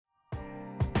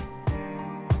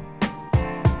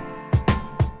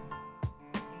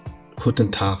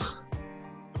Guten Tag,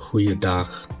 Goeiedag,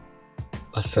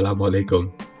 Assalamu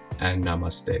Alaikum, and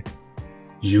Namaste.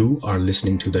 You are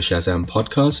listening to the Shazam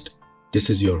podcast. This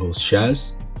is your host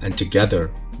Shaz, and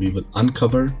together we will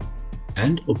uncover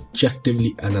and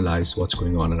objectively analyze what's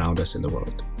going on around us in the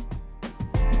world.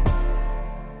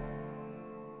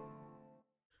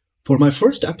 For my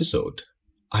first episode,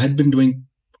 I had been doing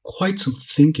quite some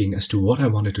thinking as to what I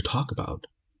wanted to talk about.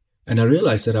 And I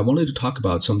realized that I wanted to talk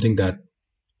about something that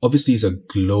obviously is a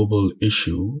global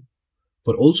issue,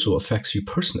 but also affects you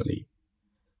personally.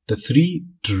 The three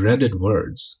dreaded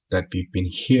words that we've been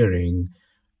hearing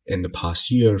in the past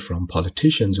year from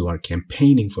politicians who are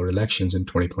campaigning for elections in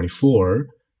 2024,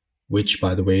 which,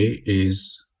 by the way,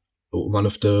 is one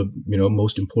of the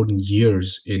most important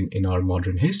years in our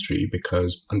modern history,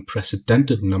 because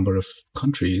unprecedented number of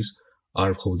countries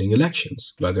are holding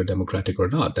elections, whether democratic or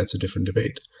not. That's a different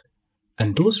debate.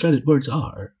 And those dreaded words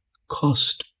are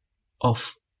cost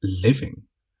of living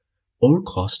or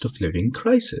cost of living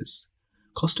crisis.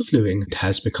 Cost of living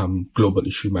has become a global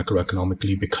issue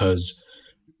macroeconomically because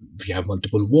we have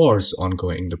multiple wars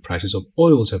ongoing. The prices of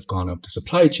oils have gone up. The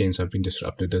supply chains have been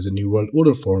disrupted. There's a new world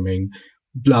order forming,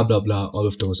 blah, blah, blah, all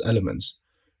of those elements.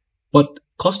 But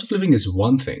cost of living is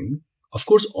one thing. Of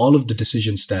course, all of the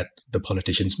decisions that the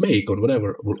politicians make or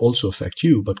whatever will also affect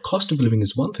you. But cost of living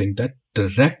is one thing that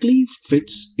directly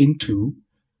fits into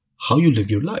how you live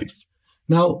your life.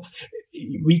 Now,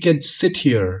 we can sit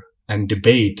here and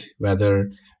debate whether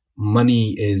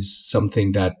money is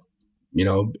something that,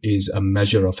 is a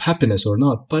measure of happiness or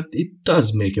not, but it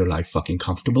does make your life fucking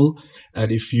comfortable.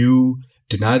 And if you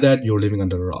deny that, you're living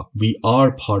under a rock. We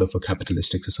are part of a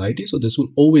capitalistic society, so this will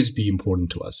always be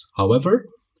important to us. However,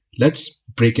 let's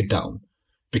break it down,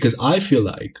 because I feel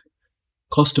like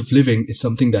cost of living is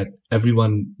something that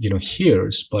everyone,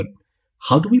 hears, but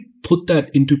how do we put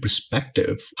that into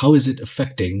perspective? How is it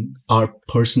affecting our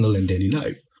personal and daily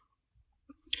life?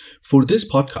 For this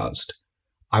podcast,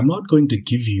 I'm not going to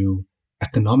give you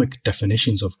economic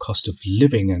definitions of cost of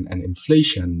living and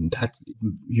inflation. That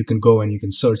you can go and you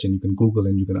can search and you can Google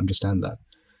and you can understand that.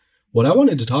 What I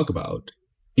wanted to talk about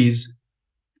is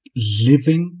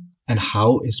living and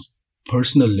how is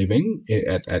personal living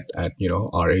at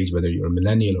our age, whether you're a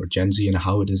millennial or Gen Z, and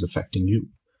how it is affecting you.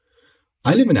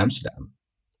 I live in Amsterdam,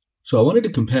 so I wanted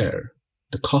to compare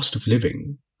the cost of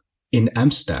living in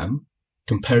Amsterdam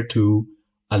compared to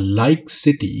a like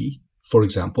city. For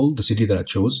example, the city that I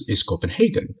chose is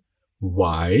Copenhagen.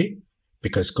 Why?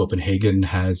 Because Copenhagen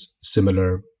has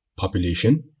similar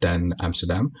population than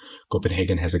Amsterdam.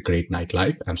 Copenhagen has a great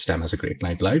nightlife. Amsterdam has a great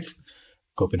nightlife.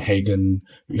 Copenhagen,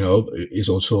 is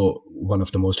also one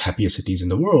of the most happiest cities in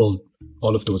the world.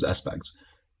 All of those aspects.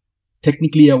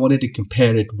 Technically, I wanted to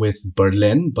compare it with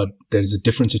Berlin, but there's a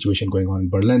different situation going on in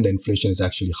Berlin. The inflation is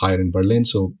actually higher in Berlin,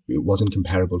 so it wasn't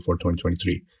comparable for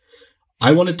 2023.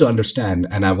 I wanted to understand,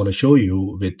 and I want to show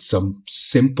you with some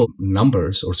simple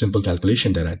numbers or simple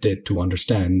calculation that I did to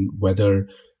understand whether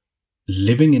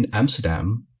living in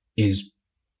Amsterdam is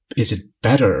it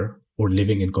better or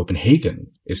living in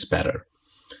Copenhagen is better.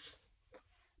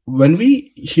 When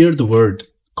we hear the word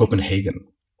Copenhagen,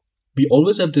 we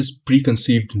always have this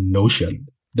preconceived notion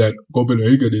that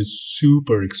Copenhagen is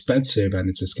super expensive and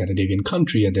it's a Scandinavian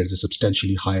country and there's a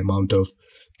substantially high amount of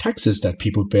taxes that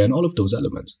people pay and all of those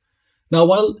elements. Now,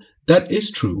 while that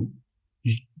is true,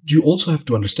 you also have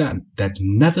to understand that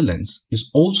Netherlands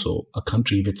is also a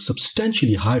country with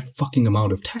substantially high fucking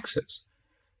amount of taxes.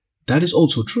 That is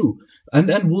also true.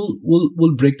 And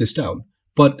we'll break this down.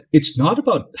 But it's not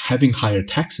about having higher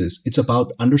taxes. It's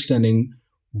about understanding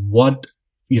what,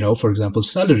 for example,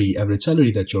 average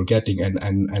salary that you're getting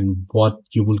and what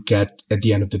you will get at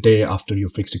the end of the day after your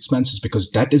fixed expenses,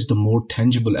 because that is the more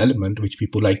tangible element which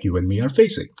people like you and me are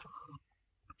facing.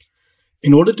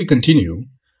 In order to continue,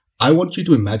 I want you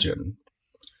to imagine,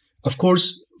 of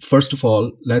course, first of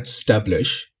all, let's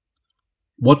establish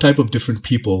what type of different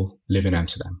people live in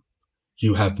Amsterdam.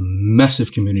 You have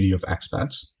massive community of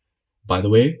expats. By the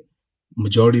way,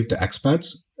 majority of the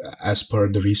expats, as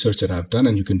per the research that I've done,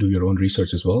 and you can do your own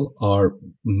research as well, are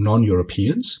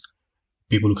non-Europeans.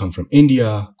 People who come from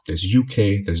India, there's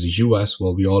UK, there's the US.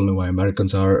 Well, we all know why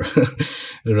Americans are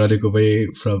running away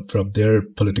from their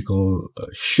political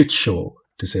shit show,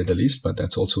 to say the least, but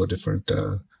that's also a different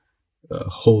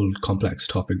whole complex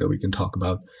topic that we can talk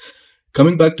about.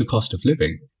 Coming back to cost of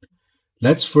living,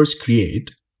 let's first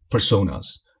create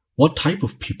personas. What type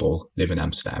of people live in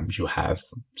Amsterdam? You have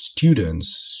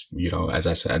students, as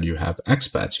I said, you have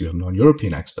expats, you have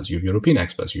non-European expats, you have European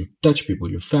expats, you have Dutch people,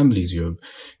 you have families, you have,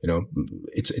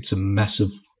 it's a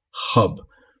massive hub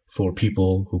for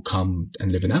people who come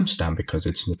and live in Amsterdam because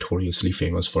it's notoriously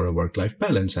famous for a work-life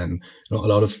balance and a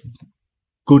lot of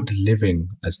good living,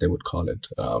 as they would call it,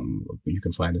 you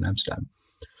can find in Amsterdam.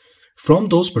 From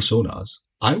those personas,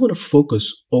 I want to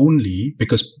focus only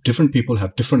because different people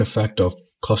have different effect of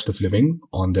cost of living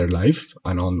on their life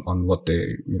and on what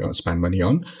they spend money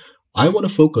on. I want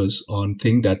to focus on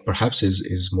thing that perhaps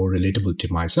is more relatable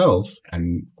to myself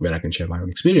and where I can share my own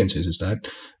experiences. Is that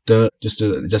just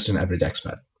an average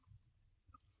expat.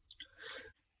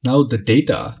 Now the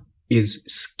data is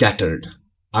scattered.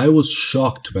 I was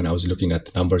shocked when I was looking at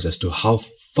the numbers as to how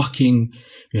fucking,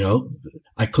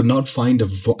 I could not find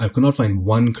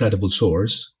one credible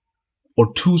source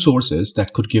or two sources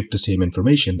that could give the same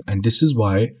information. And this is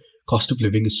why cost of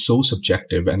living is so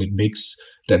subjective and it makes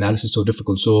the analysis so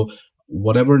difficult. So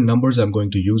whatever numbers I'm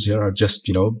going to use here are just,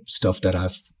 stuff that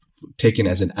I've taken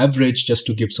as an average just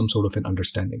to give some sort of an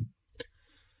understanding.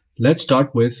 Let's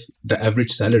start with the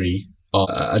average salary of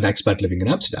an expat living in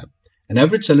Amsterdam. An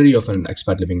average salary of an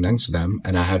expat living in Amsterdam,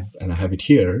 and I have it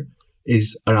here,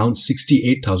 is around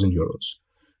 68,000 euros.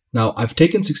 Now, I've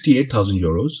taken 68,000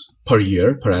 euros per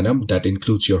year, per annum. That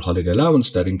includes your holiday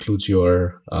allowance. That includes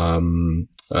your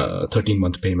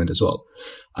 13-month payment as well.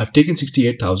 I've taken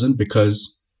 68,000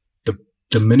 because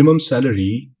the minimum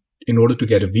salary in order to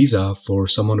get a visa for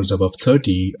someone who's above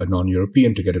 30, a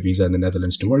non-European, to get a visa in the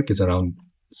Netherlands to work is around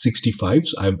 65.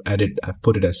 So I've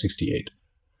put it as 68.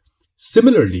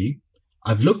 Similarly,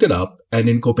 I've looked it up, and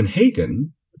in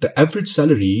Copenhagen, the average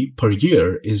salary per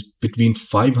year is between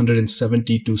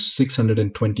 570 to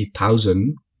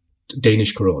 620,000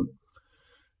 Danish krone.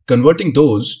 Converting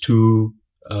those to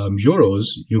euros,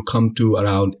 you come to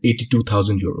around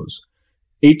 82,000 euros.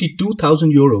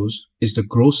 82,000 euros is the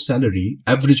gross salary,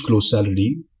 average gross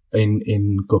salary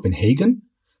in Copenhagen.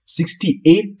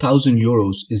 68,000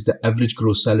 euros is the average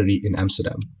gross salary in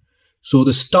Amsterdam. So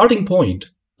the starting point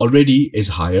already is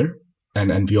higher.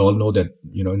 And we all know that,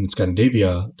 in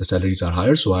Scandinavia, the salaries are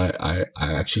higher. So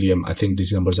I think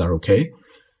these numbers are okay.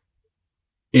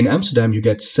 In Amsterdam, you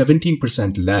get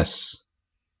 17% less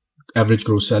average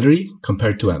gross salary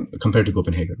compared to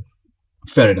Copenhagen.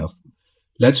 Fair enough.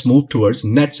 Let's move towards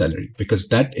net salary, because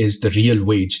that is the real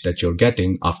wage that you're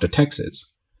getting after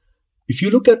taxes. If you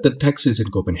look at the taxes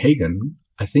in Copenhagen,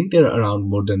 I think they're around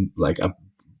more than like a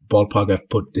ballpark I've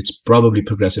put, it's probably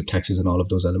progressive taxes and all of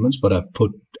those elements, but I've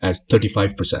put as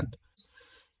 35%.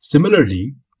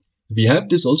 Similarly, we have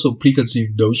this also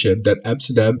preconceived notion that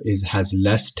Amsterdam has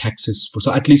less taxes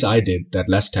so at least I did, that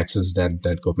less taxes than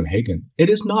Copenhagen. It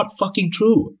is not fucking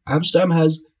true. Amsterdam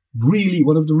has really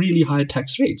one of the really high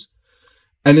tax rates.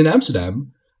 And in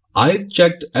Amsterdam, I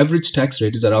checked average tax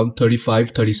rate is around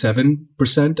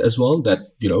 35-37% as well, that,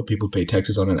 people pay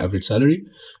taxes on an average salary,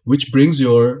 which brings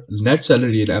your net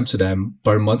salary in Amsterdam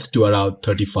per month to around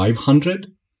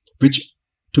 3,500, which,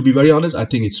 to be very honest, I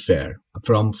think it's fair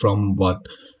from what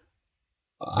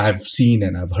I've seen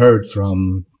and I've heard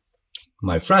from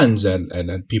my friends and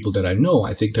people that I know.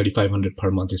 I think 3,500 per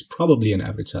month is probably an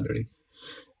average salary.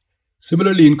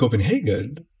 Similarly, in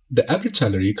Copenhagen, the average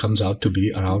salary comes out to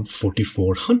be around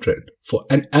 4,400. For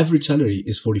an average salary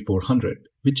is 4,400,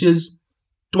 which is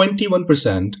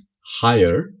 21%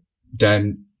 higher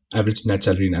than average net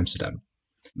salary in Amsterdam.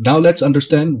 Now let's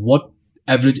understand what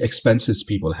average expenses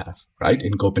people have, right,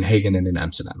 in Copenhagen and in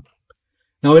Amsterdam.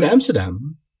 Now in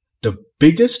Amsterdam, the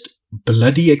biggest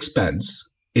bloody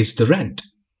expense is the rent.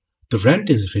 The rent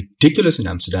is ridiculous in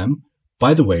Amsterdam.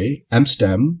 By the way,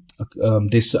 Amsterdam,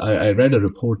 I read a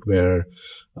report where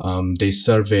they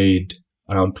surveyed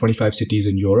around 25 cities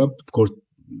in Europe. Of course,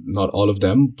 not all of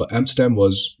them, but Amsterdam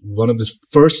was one of the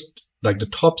first, like the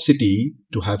top city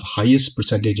to have highest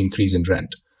percentage increase in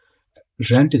rent.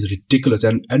 Rent is ridiculous,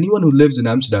 and anyone who lives in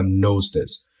Amsterdam knows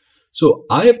this. So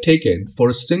I have taken, for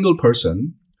a single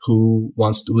person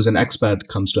who's an expat,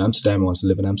 comes to Amsterdam, wants to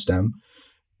live in Amsterdam.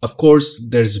 Of course,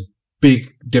 there's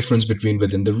big difference between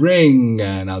within the ring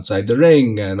and outside the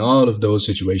ring and all of those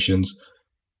situations.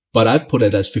 But I've put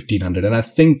it as 1,500. And I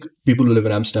think people who live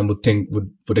in Amsterdam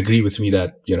would agree with me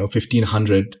that,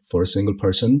 1,500 for a single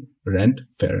person rent,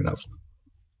 fair enough.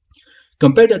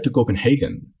 Compare that to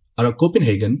Copenhagen. Around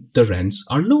Copenhagen, the rents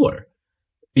are lower.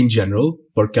 In general,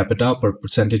 per capita, per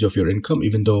percentage of your income,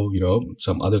 even though,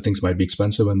 some other things might be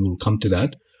expensive and we'll come to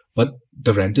that, but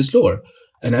the rent is lower.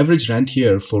 An average rent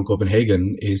here for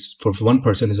Copenhagen is, for one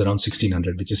person, is around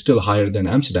 1,600, which is still higher than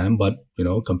Amsterdam, but,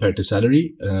 compared to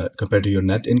salary, compared to your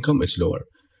net income, it's lower.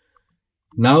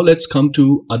 Now let's come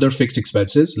to other fixed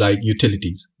expenses like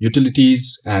utilities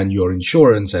and your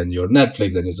insurance and your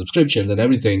Netflix and your subscriptions and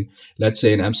everything. Let's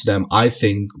say in Amsterdam, I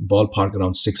think ballpark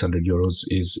around 600 euros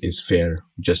is fair.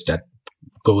 Just that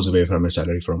goes away from your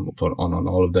salary on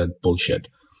all of that bullshit.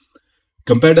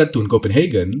 Compare that to in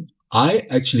Copenhagen, I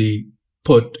actually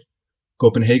put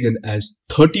Copenhagen as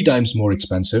 30 times more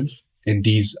expensive in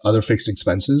these other fixed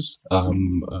expenses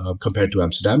compared to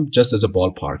Amsterdam, just as a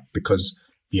ballpark, because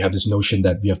we have this notion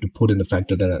that we have to put in the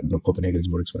factor that Copenhagen is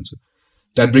more expensive.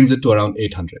 That brings it to around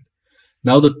 800.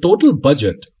 Now, the total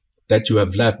budget that you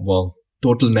have left, well,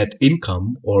 total net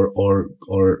income, or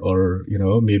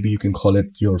maybe you can call it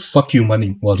your fuck you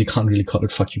money. Well, you can't really call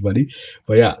it fuck you money,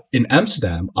 but yeah, in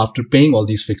Amsterdam, after paying all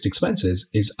these fixed expenses,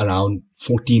 is around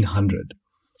 1,400.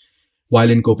 While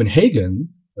in Copenhagen,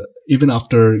 even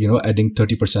after adding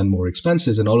 30% more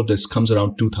expenses and all of this, comes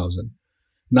around 2,000.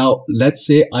 Now, let's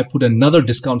say I put another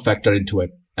discount factor into it,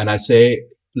 and I say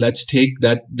let's take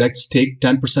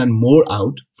 10% more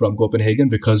out from Copenhagen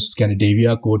because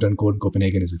Scandinavia, quote unquote,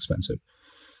 Copenhagen is expensive.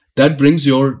 That brings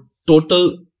your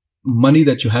total money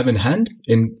that you have in hand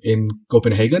in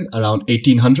Copenhagen around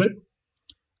 1,800,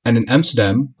 and in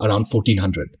Amsterdam around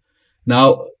 1,400.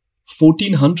 Now,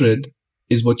 1,400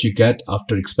 is what you get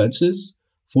after expenses.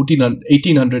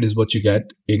 1,800 is what you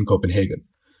get in Copenhagen.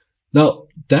 Now,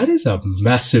 that is a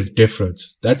massive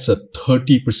difference. That's a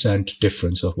 30%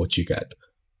 difference of what you get.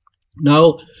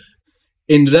 Now,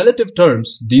 in relative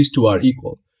terms, these two are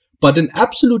equal. But in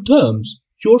absolute terms,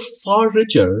 you're far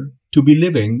richer to be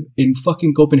living in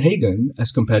fucking Copenhagen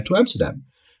as compared to Amsterdam.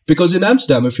 Because in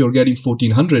Amsterdam, if you're getting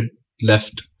 1,400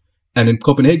 left, and in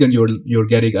Copenhagen, you're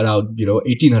getting around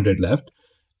 1,800 left,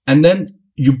 and then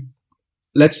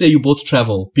let's say you both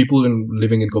travel, people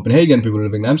living in Copenhagen, people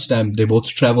living in Amsterdam, they both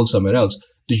travel somewhere else.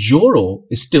 The euro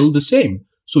is still the same.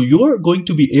 So you're going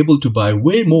to be able to buy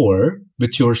way more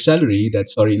with your salary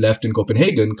that's already left in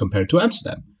Copenhagen compared to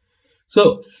Amsterdam.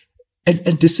 So, and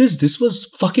this was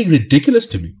fucking ridiculous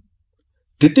to me.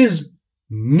 Dit is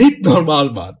niet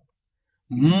normaal, man.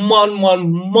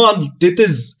 Man, dit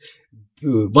is,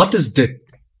 wat is dit?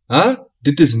 Huh?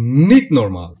 Dit is niet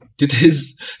normaal. Dit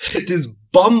is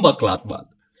bombaklat, man.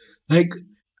 Like,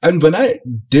 and when I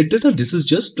did this, and this is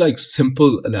just like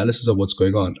simple analysis of what's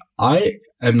going on, I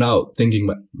am now thinking,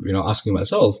 asking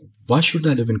myself, why should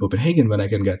I live in Copenhagen when I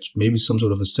can get maybe some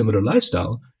sort of a similar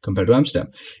lifestyle compared to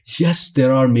Amsterdam? Yes,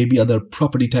 there are maybe other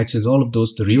property taxes, all of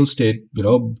those, the real estate,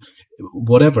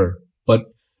 whatever. But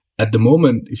at the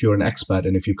moment, if you're an expat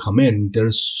and if you come in,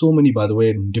 there's so many, by the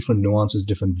way, different nuances,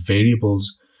 different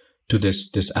variables to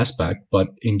this aspect. But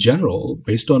in general,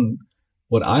 based on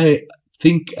what I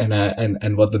think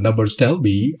and what the numbers tell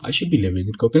me, I should be living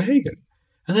in Copenhagen.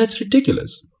 And that's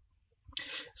ridiculous.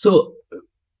 So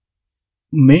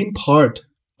main part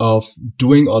of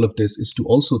doing all of this is to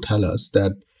also tell us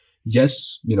that,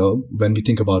 yes, when we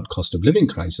think about cost of living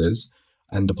crisis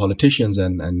and the politicians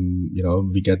and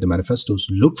we get the manifestos,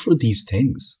 look for these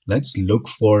things. Let's look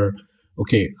for,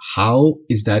 okay, how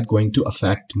is that going to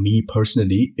affect me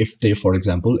personally if they, for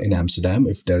example, in Amsterdam,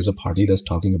 if there's a party that's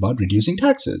talking about reducing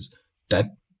taxes, that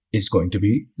is going to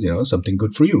be, something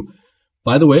good for you.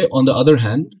 By the way, on the other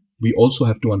hand, we also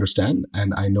have to understand,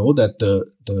 and I know that the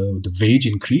wage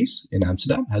increase in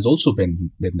Amsterdam has also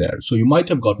been there. So you might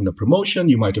have gotten a promotion,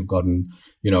 you might have gotten,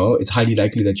 it's highly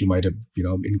likely that you might have,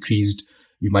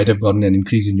 you might have gotten an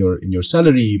increase in your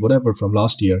salary, whatever, from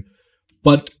last year.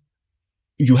 But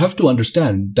you have to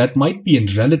understand that might be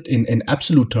in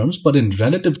absolute terms, but in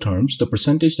relative terms, the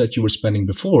percentage that you were spending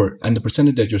before and the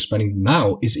percentage that you're spending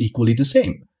now is equally the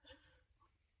same.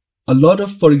 A lot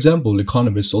of, for example,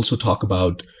 economists also talk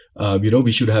about,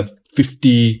 we should have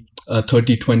 50,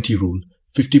 30, 20 rule.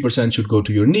 50% should go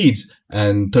to your needs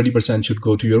and 30% should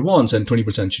go to your wants and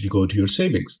 20% should go to your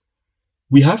savings.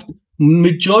 We have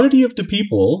majority of the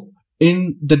people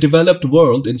in the developed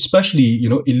world, and especially,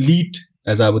 elite,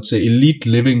 as I would say, elite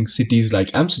living cities like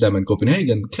Amsterdam and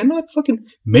Copenhagen cannot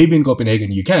maybe in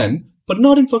Copenhagen you can, but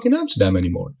not in fucking Amsterdam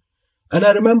anymore. And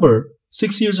I remember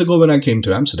 6 years ago when I came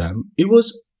to Amsterdam, it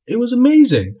was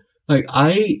amazing. Like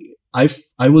I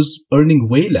was earning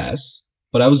way less,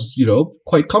 but I was,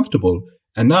 quite comfortable.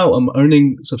 And now I'm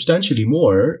earning substantially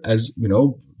more as,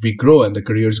 we grow and the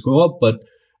careers go up. But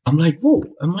I'm like, whoa,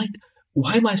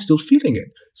 why am I still feeling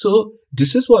it? So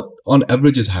this is what on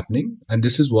average is happening. And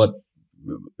this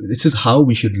is how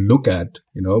we should look at,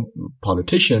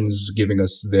 politicians giving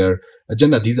us their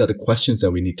agenda. These are the questions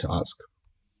that we need to ask.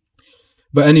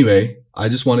 But anyway, I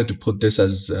just wanted to put this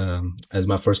as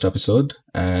my first episode,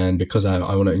 and because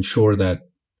I want to ensure that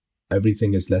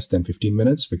everything is less than 15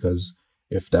 minutes, because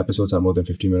If the episodes are more than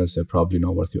 50 minutes, they're probably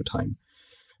not worth your time.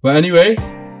 But anyway,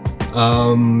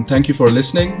 thank you for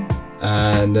listening,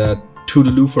 and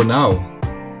toodaloo for now.